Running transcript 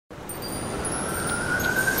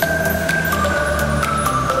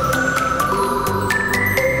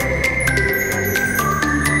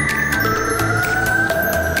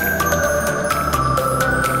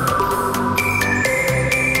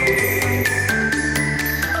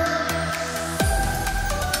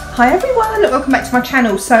Hi everyone, welcome back to my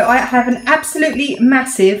channel. So I have an absolutely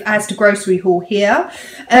massive Asda grocery haul here.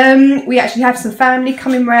 We actually have some family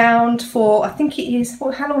coming round for, I think it is,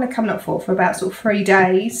 how long are they coming up for? For about sort of 3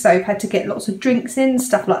 days. So we've had to get lots of drinks in,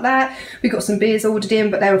 stuff like that. We got some beers ordered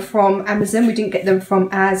in, but they were from Amazon. We didn't get them from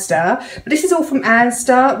Asda. But this is all from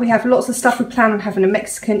Asda. We have lots of stuff. We plan on having a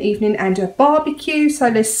Mexican evening and a barbecue.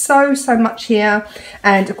 So there's so much here.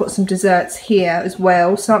 And I've got some desserts here as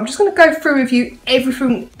well. So I'm just going to go through with you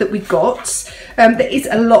everything that we got. There is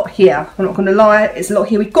a lot here, I'm not going to lie, it's a lot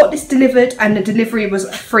here. We got this delivered and the delivery was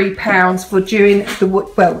 £3 for during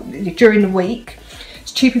the week.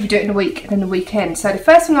 It's cheaper if you do it in the week than the weekend. So the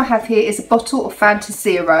first thing I have here is a bottle of Fanta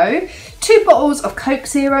Zero, 2 bottles of Coke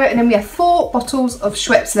Zero, and then we have 4 bottles of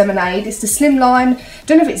Schweppes lemonade. It's the slim line,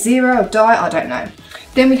 don't know if it's zero or diet, I don't know.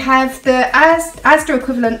 Then we have the Asda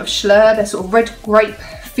equivalent of Schlur, their sort of red grape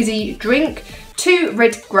fizzy drink, 2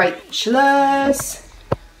 red grape Schlurs.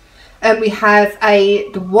 We have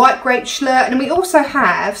the white grape Schlur, and then we also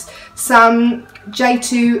have some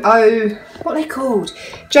J2O, what are they called?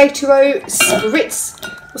 J2O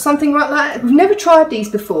Spritz or something like that. We've never tried these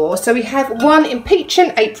before. So we have one in peach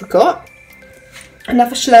and apricot,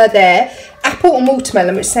 another Schlur there, apple and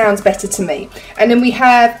watermelon, which sounds better to me. And then we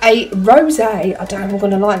have a rosé. I don't know if I'm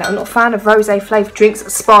going to like that. I'm not a fan of rosé flavoured drinks.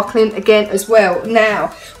 Sparkling again as well.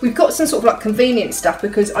 Now, we've got some sort of like convenient stuff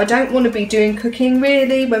because I don't want to be doing cooking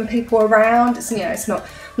really when people are around. It's, you know, it's not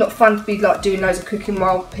fun to be like doing loads of cooking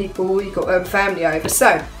while you've got family over.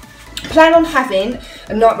 So, plan on having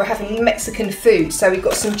a night we're having Mexican food. So we've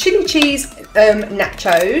got some chili cheese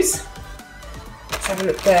nachos. Let's have a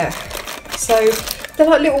look there. So they're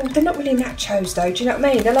like little, they're not really nachos though, do you know what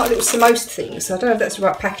I mean? They're like little samosa things, so I don't know if that's the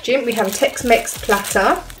right packaging. We have a Tex-Mex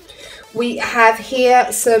platter. We have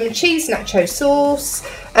here some cheese nacho sauce,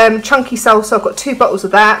 chunky salsa. I've got 2 bottles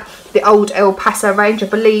of that. The old El Paso range, I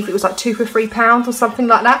believe it was like 2 for £3 or something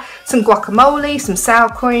like that. Some guacamole, some sour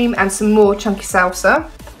cream, and some more chunky salsa.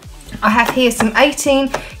 I have here some 18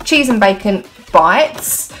 cheese and bacon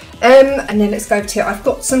bites. And then let's go over to here. I've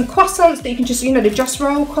got some croissants that you can just, you know, the Just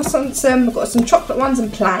Roll croissants. I've got some chocolate ones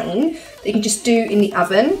and plain that you can just do in the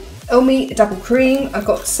oven. Elmi double cream. I've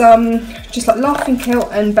got some just like Laughing Kilt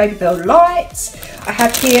and Babybel Lights. I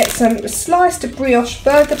have here some sliced brioche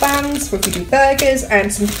burger buns for if you do burgers,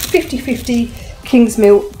 and some 50/50 King's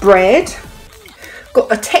Milk bread. Got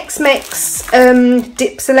a Tex-Mex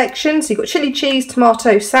dip selection. So you've got chili cheese,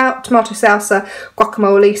 tomato salsa,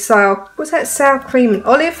 guacamole, sour cream and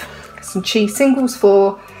olive. Some cheese singles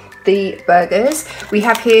for the burgers. We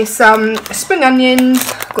have here some spring onions.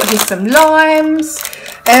 Got here some limes.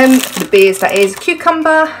 For the beers, that is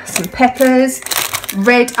cucumber, some peppers,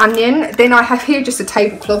 red onion. Then I have here just a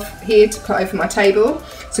tablecloth here to put over my table.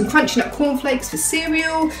 Some crunchy nut cornflakes for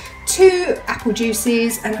cereal. 2 apple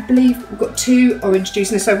juices, and I believe we've got 2 orange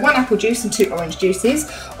juices. So 1 apple juice and 2 orange juices.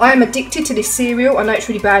 I am addicted to this cereal. I know it's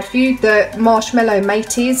really bad for you. The Marshmallow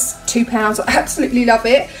Mateys, £2. I absolutely love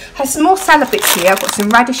it. Has some more salad bits here. I've got some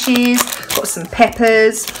radishes, got some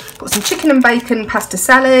peppers, got some chicken and bacon pasta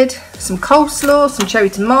salad, some coleslaw, some cherry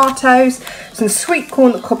tomatoes, some sweet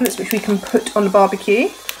corn coblets which we can put on the barbecue,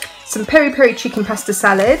 some peri-peri chicken pasta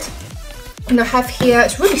salad. And I have here,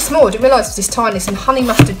 it's really small, I didn't realise it was this tiny, some honey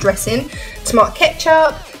mustard dressing, tomato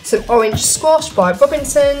ketchup, some orange squash by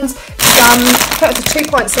Robinson's, that was a 2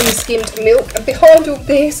 pint semi-skimmed milk. And behind all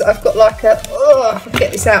this, I've got like a, I can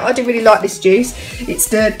get this out, I do really like this juice. It's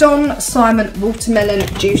the Don Simon watermelon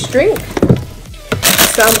juice drink.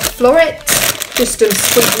 Some floret, just some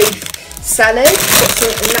sweet leaf salad, got some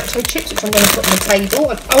nacho chips which I'm going to put on the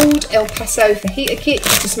table, an old El Paso fajita kit,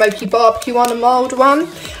 just a smoky barbecue one, a mild one,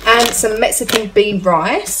 and some Mexican bean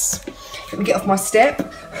rice. Let me get off my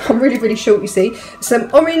step, I'm really short you see. Some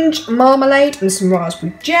orange marmalade and some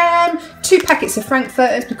raspberry jam, 2 packets of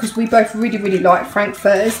frankfurters because we both really like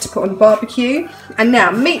frankfurters to put on the barbecue. And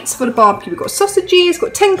now meats for the barbecue, we've got sausages,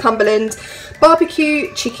 got 10 Cumberland,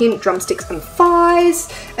 barbecue, chicken, drumsticks and thighs,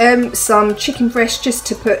 some chicken breast just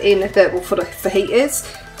to put in for the fajitas,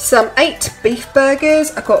 some 8 beef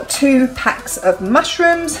burgers. I've got 2 packs of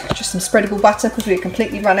mushrooms, just some spreadable butter because we're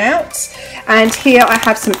completely run out. And here I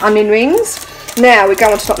have some onion rings. Now we go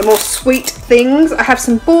on to like the more sweet things. I have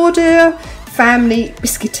some Border Family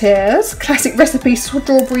Biscuiteers, classic recipe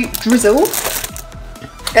strawberry drizzle.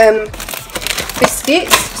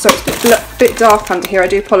 Biscuits, sorry it's a bit dark under here, I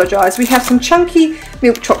do apologise. We have some chunky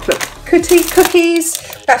milk chocolate cookies.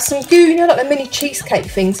 We have some goo, you know, like the mini cheesecake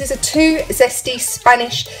things. These are 2 zesty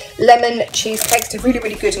Spanish lemon cheesecakes. They're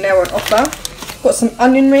really good and they're on offer. Got some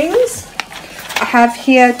onion rings. I have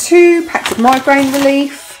here 2 packs of migraine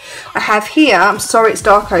relief. I have here, I'm sorry it's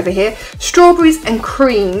dark over here, strawberries and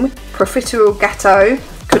cream profiterole gâteau,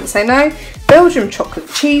 couldn't say no, Belgian chocolate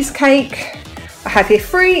cheesecake. I have here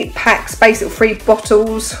 3 packs, basically 3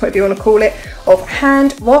 bottles, whatever you want to call it, of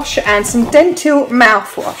hand wash and some dental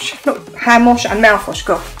mouthwash. Not hand wash and mouthwash,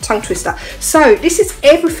 God, tongue twister. So this is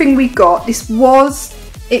everything we got. This was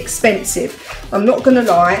expensive, I'm not gonna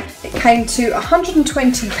lie. It came to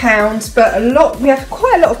 £120, but we have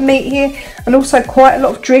quite a lot of meat here and also quite a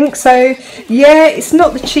lot of drink, so yeah, it's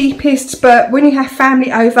not the cheapest, but when you have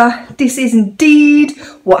family over, this is indeed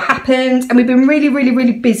what happens. And we've been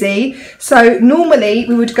really busy, so normally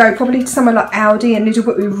we would go probably to somewhere like Aldi and Lidl,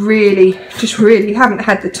 but we really haven't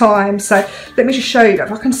had the time. So let me just show you,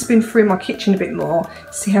 if I can spin through my kitchen a bit more,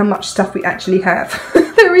 see how much stuff we actually have.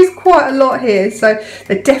 There is quite a lot here, so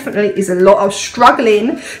there definitely is a lot. I was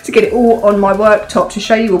struggling to get it all on my worktop to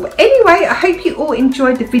show you all, but anyway, I hope you all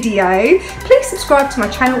enjoyed the video. Please subscribe to my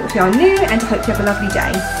channel if you are new, and I hope you have a lovely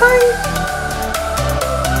day. Bye.